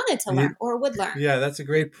thought we wanted to learn or would learn. Yeah, that's a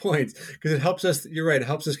great point, because it helps us, you're right, it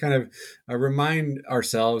helps us kind of remind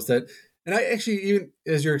ourselves that, and I actually, even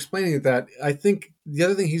as you're explaining that, I think the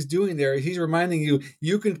other thing he's doing there, he's reminding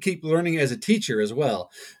you can keep learning as a teacher as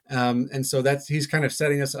well. And so he's kind of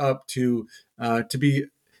setting us up to be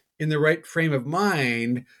in the right frame of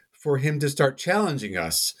mind for him to start challenging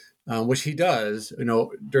us, which he does,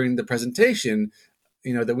 during the presentation,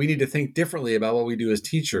 that we need to think differently about what we do as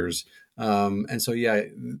teachers. And so, yeah,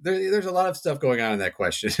 there's a lot of stuff going on in that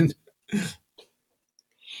question.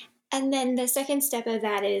 And then the second step of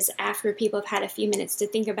that is, after people have had a few minutes to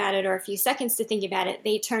think about it or a few seconds to think about it,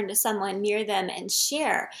 they turn to someone near them and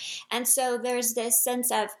share. And so there's this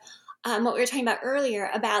sense of what we were talking about earlier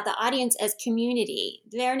about the audience as community.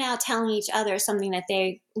 They're now telling each other something that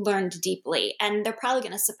they learned deeply, and they're probably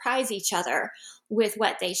going to surprise each other with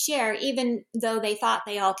what they share. Even though they thought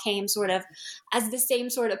they all came sort of as the same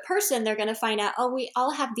sort of person, they're going to find out, we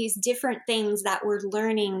all have these different things that we're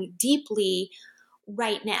learning deeply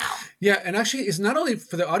right now. Yeah, and actually it's not only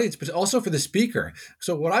for the audience, but also for the speaker.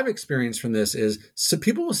 So what I've experienced from this is, so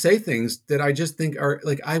people will say things that I just think are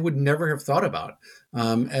like, I would never have thought about.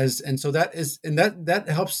 That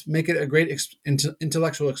helps make it a great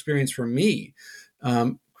intellectual experience for me.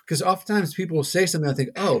 Because oftentimes people will say something, I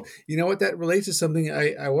think, you know what, that relates to something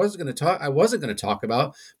I wasn't going to talk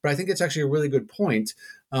about, but I think it's actually a really good point.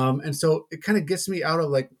 And so it kind of gets me out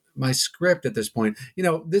of like my script at this point.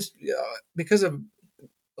 Because of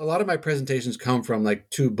a lot of my presentations come from like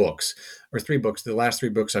 2 books or 3 books, the last 3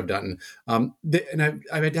 books I've done. And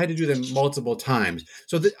I've had to do them multiple times.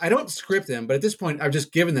 So I don't script them, but at this point I've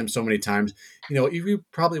just given them so many times. If you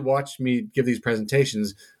probably watched me give these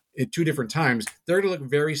presentations at 2 different times, they're going to look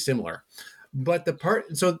very similar. But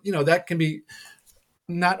that can be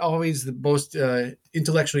not always the most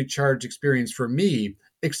intellectually charged experience for me,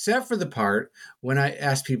 except for the part when I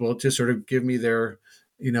ask people to sort of give me their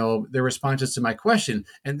responses to my question.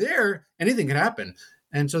 And there, anything can happen.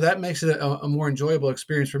 And so that makes it a more enjoyable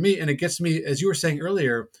experience for me. And it gets me, as you were saying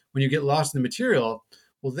earlier, when you get lost in the material,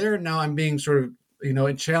 well, there now I'm being sort of,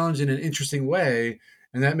 challenged in an interesting way.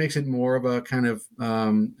 And that makes it more of a kind of,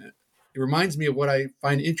 it reminds me of what I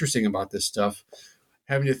find interesting about this stuff,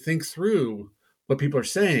 having to think through what people are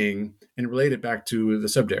saying and relate it back to the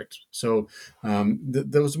subject. So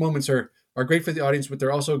those moments are great for the audience, but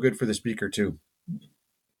they're also good for the speaker too.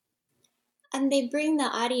 And they bring the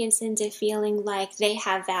audience into feeling like they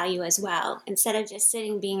have value as well. Instead of just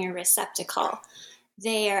sitting being a receptacle,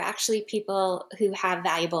 they are actually people who have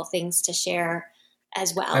valuable things to share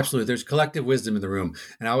as well. Absolutely. There's collective wisdom in the room.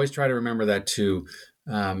 And I always try to remember that too.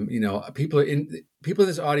 People in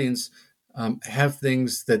this audience have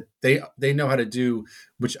things that they know how to do,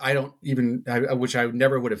 which which I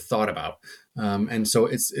never would have thought about. And so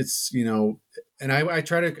it's and I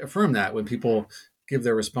try to affirm that when people give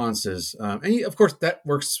their responses. And of course that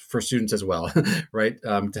works for students as well, right?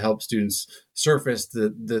 To help students surface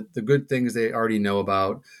the good things they already know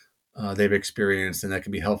about, they've experienced, and that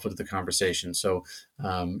can be helpful to the conversation. So,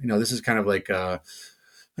 this is kind of like an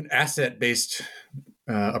asset-based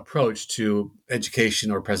approach to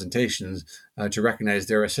education or presentations, to recognize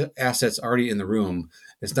there are assets already in the room.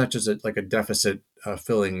 It's not just like a deficit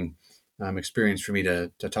filling experience for me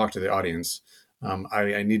to talk to the audience.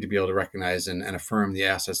 I need to be able to recognize and affirm the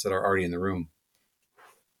assets that are already in the room.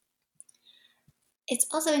 It's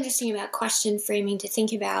also interesting about question framing to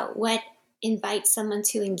think about what invites someone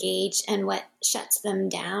to engage and what shuts them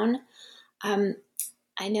down.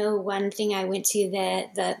 I know one thing I went to,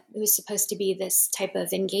 it was supposed to be this type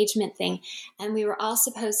of engagement thing, and we were all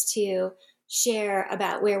supposed to share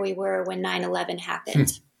about where we were when 9/11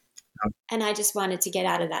 happened. And I just wanted to get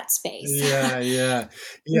out of that space. Yeah.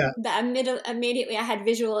 Immediately, I had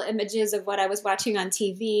visual images of what I was watching on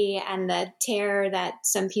TV and the terror that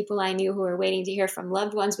some people I knew who were waiting to hear from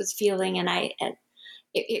loved ones was feeling. And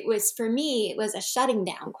it was, for me, it was a shutting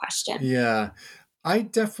down question. Yeah. I'm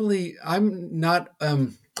not,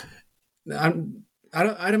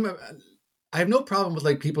 I have no problem with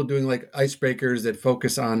like people doing like icebreakers that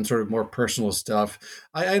focus on sort of more personal stuff.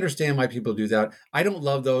 I understand why people do that. I don't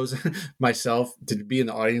love those myself, to be in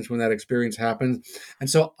the audience when that experience happens. And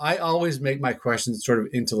so I always make my questions sort of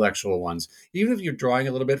intellectual ones. Even if you're drawing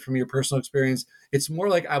a little bit from your personal experience, it's more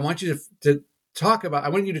like I want you to talk about, I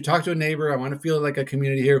want you to talk to a neighbor. I want to feel like a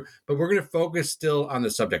community here, but we're going to focus still on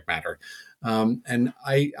the subject matter. And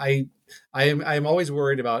I am always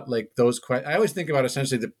worried about like those questions. I always think about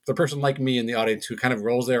essentially the person like me in the audience who kind of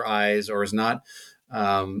rolls their eyes or is not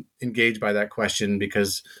engaged by that question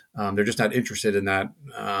because they're just not interested in that.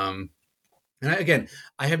 And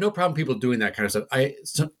I have no problem people doing that kind of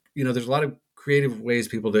stuff. There's a lot of creative ways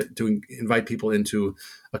people to invite people into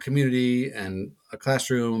a community and a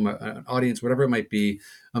classroom, an audience, whatever it might be.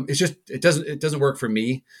 It doesn't work for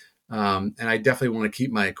me. And I definitely want to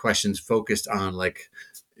keep my questions focused on like,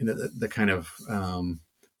 the kind of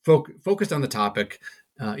focused on the topic.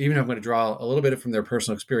 Even if I'm going to draw a little bit from their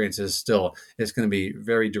personal experiences, still, it's going to be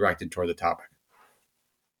very directed toward the topic.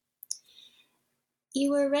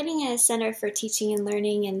 You were running a center for teaching and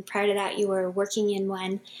learning, and prior to that, you were working in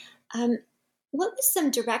one. What was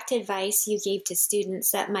some direct advice you gave to students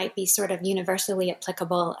that might be sort of universally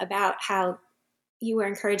applicable about how you were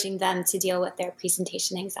encouraging them to deal with their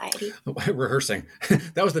presentation anxiety? Rehearsing.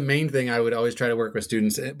 That was the main thing I would always try to work with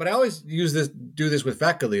students. But I always do this with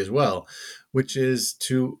faculty as well, which is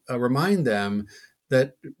to remind them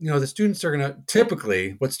that, the students are going to,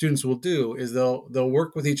 typically what students will do is they'll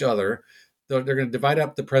work with each other. They're going to divide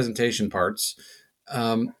up the presentation parts,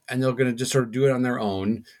 and they're going to just sort of do it on their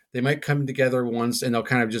own. They might come together once and they'll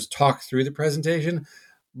kind of just talk through the presentation,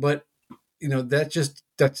 but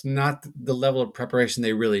that's not the level of preparation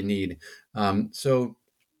they really need. So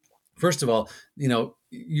first of all,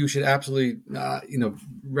 you should absolutely,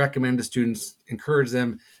 recommend to students, encourage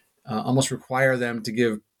them, almost require them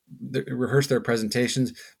to rehearse their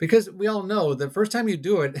presentations, because we all know the first time you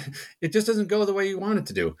do it, it just doesn't go the way you want it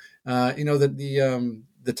to do. That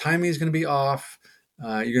the timing is going to be off.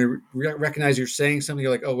 You're going to recognize you're saying something.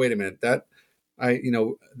 You're like, oh, wait a minute, I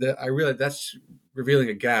realize that's revealing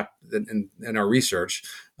a gap in our research.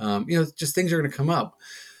 Just things are going to come up.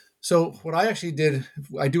 So what I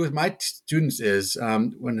do with my students is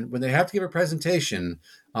when they have to give a presentation,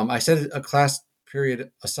 I set a class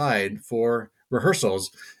period aside for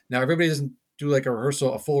rehearsals. Now, everybody doesn't do like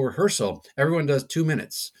a full rehearsal. Everyone does 2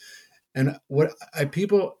 minutes. And what I've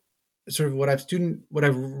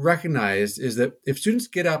recognized is that if students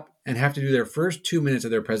get up and have to do their first 2 minutes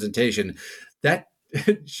of their presentation, that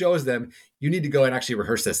shows them you need to go and actually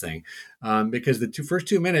rehearse this thing, because the first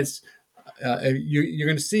 2 minutes, you're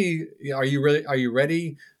going to see, are you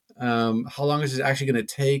ready? How long is it actually going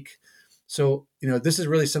to take? So, this is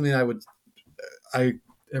really something I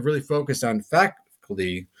have really focused on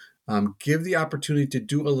faculty. Give the opportunity to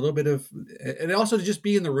do a little bit of, and also to just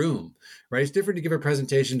be in the room, right? It's different to give a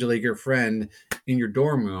presentation to like your friend in your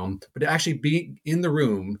dorm room, but to actually be in the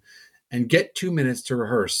room and get 2 minutes to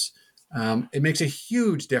rehearse. It makes a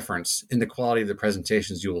huge difference in the quality of the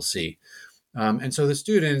presentations you will see. And so the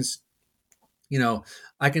students,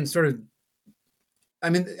 I can sort of,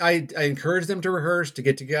 I encourage them to rehearse, to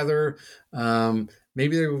get together.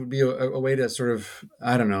 Maybe there would be a way to sort of,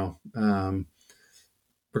 I don't know,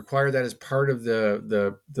 require that as part of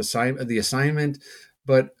the assignment.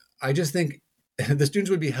 But I just think the students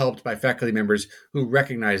would be helped by faculty members who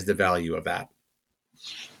recognize the value of that.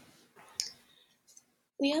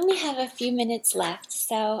 We only have a few minutes left,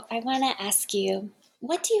 so I want to ask you,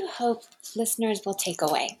 what do you hope listeners will take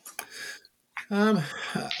away?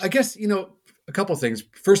 I guess, a couple things.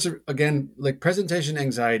 First, again, like presentation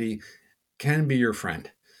anxiety can be your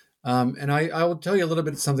friend. And I will tell you a little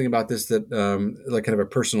bit something about this that, like kind of a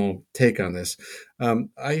personal take on this.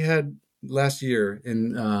 I had last year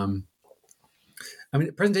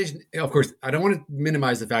presentation, of course, I don't want to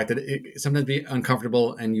minimize the fact that it sometimes be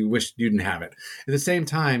uncomfortable and you wish you didn't have it. At the same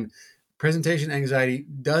time, presentation anxiety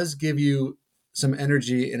does give you some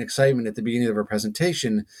energy and excitement at the beginning of a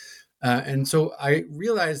presentation. And so I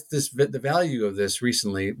realized the value of this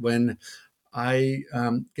recently when I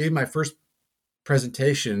gave my first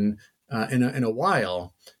presentation in a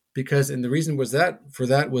while, and the reason was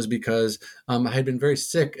because I had been very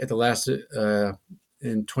sick at the last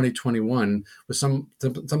in 2021 with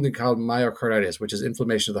something called myocarditis, which is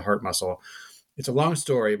inflammation of the heart muscle. It's a long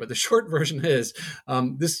story, but the short version is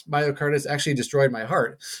this myocarditis actually destroyed my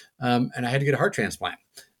heart, and I had to get a heart transplant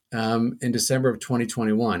in December of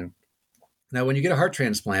 2021. Now, when you get a heart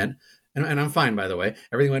transplant, and I'm fine, by the way,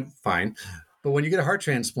 everything went fine, but when you get a heart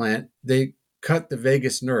transplant, they cut the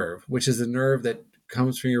vagus nerve, which is the nerve that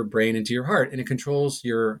comes from your brain into your heart, and it controls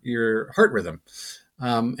your heart rhythm.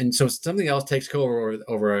 And so something else takes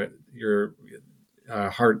over your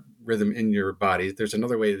heart rhythm in your body. There's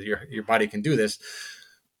another way that your body can do this.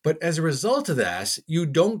 But as a result of that, you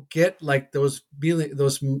don't get like that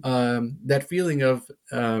feeling of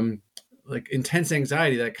like intense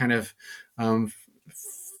anxiety, that kind of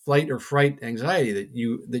flight or fright anxiety that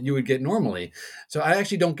you would get normally. So I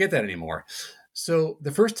actually don't get that anymore. So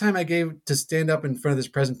the first time I gave to stand up in front of this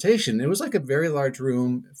presentation, it was like a very large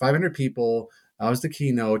room, 500 people. I was the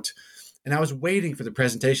keynote, and I was waiting for the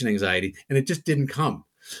presentation anxiety, and it just didn't come.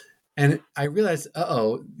 And I realized,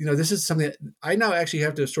 this is something that I now actually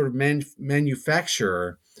have to sort of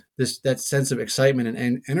manufacture that sense of excitement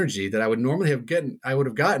and energy that I would normally have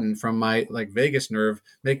gotten from my like vagus nerve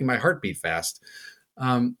making my heart beat fast.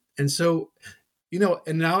 And so,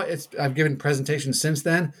 and now I've given presentations since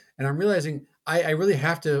then, and I'm realizing I really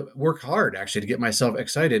have to work hard actually to get myself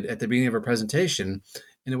excited at the beginning of a presentation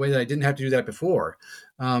in a way that I didn't have to do that before.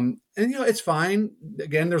 And it's fine.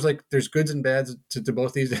 Again, there's goods and bads to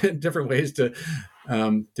both these different ways to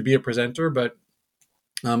be a presenter, but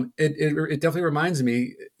it definitely reminds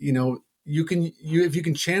me, if you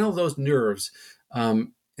can channel those nerves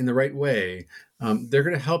in the right way, they're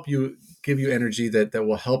going to help give you energy that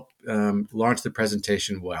will help launch the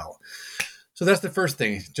presentation well. So that's the first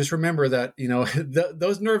thing. Just remember that,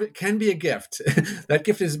 those nerves can be a gift. That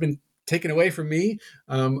gift has been taken away from me.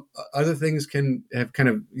 Other things can have kind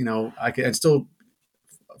of, I can still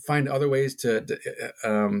find other ways to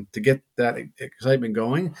get that excitement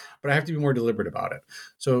going, but I have to be more deliberate about it.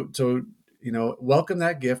 So welcome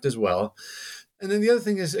that gift as well. And then the other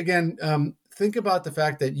thing is, again, think about the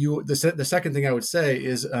fact that the second thing I would say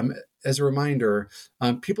is, as a reminder,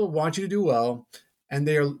 people want you to do well, and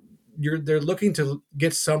they're looking to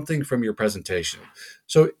get something from your presentation.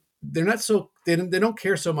 So they don't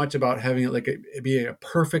care so much about having it be a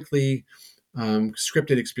perfectly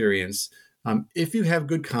scripted experience. If you have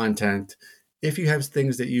good content, if you have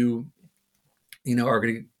things that you are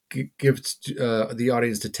going to give the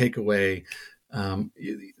audience to take away,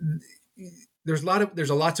 there's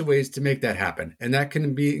lots of ways to make that happen, and that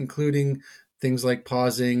can be including things like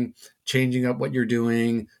pausing, changing up what you're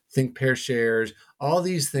doing, think, pair, shares. All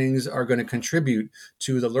these things are going to contribute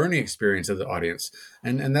to the learning experience of the audience,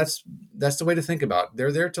 and that's the way to think about it.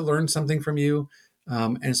 They're there to learn something from you,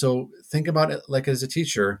 and so think about it like as a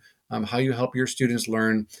teacher, how you help your students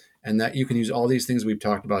learn, and that you can use all these things we've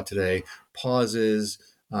talked about today: pauses,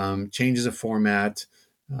 changes of format,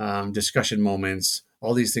 discussion moments.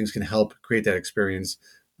 All these things can help create that experience.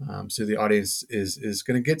 So the audience is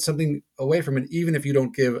going to get something away from it, even if you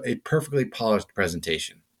don't give a perfectly polished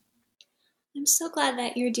presentation. I'm so glad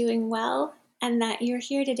that you're doing well and that you're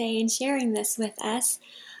here today and sharing this with us.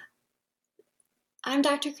 I'm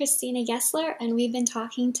Dr. Christina Gessler, and we've been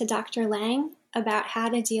talking to Dr. Lang about how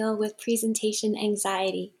to deal with presentation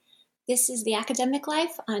anxiety. This is The Academic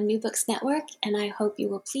Life on New Books Network, and I hope you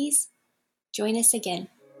will please join us again.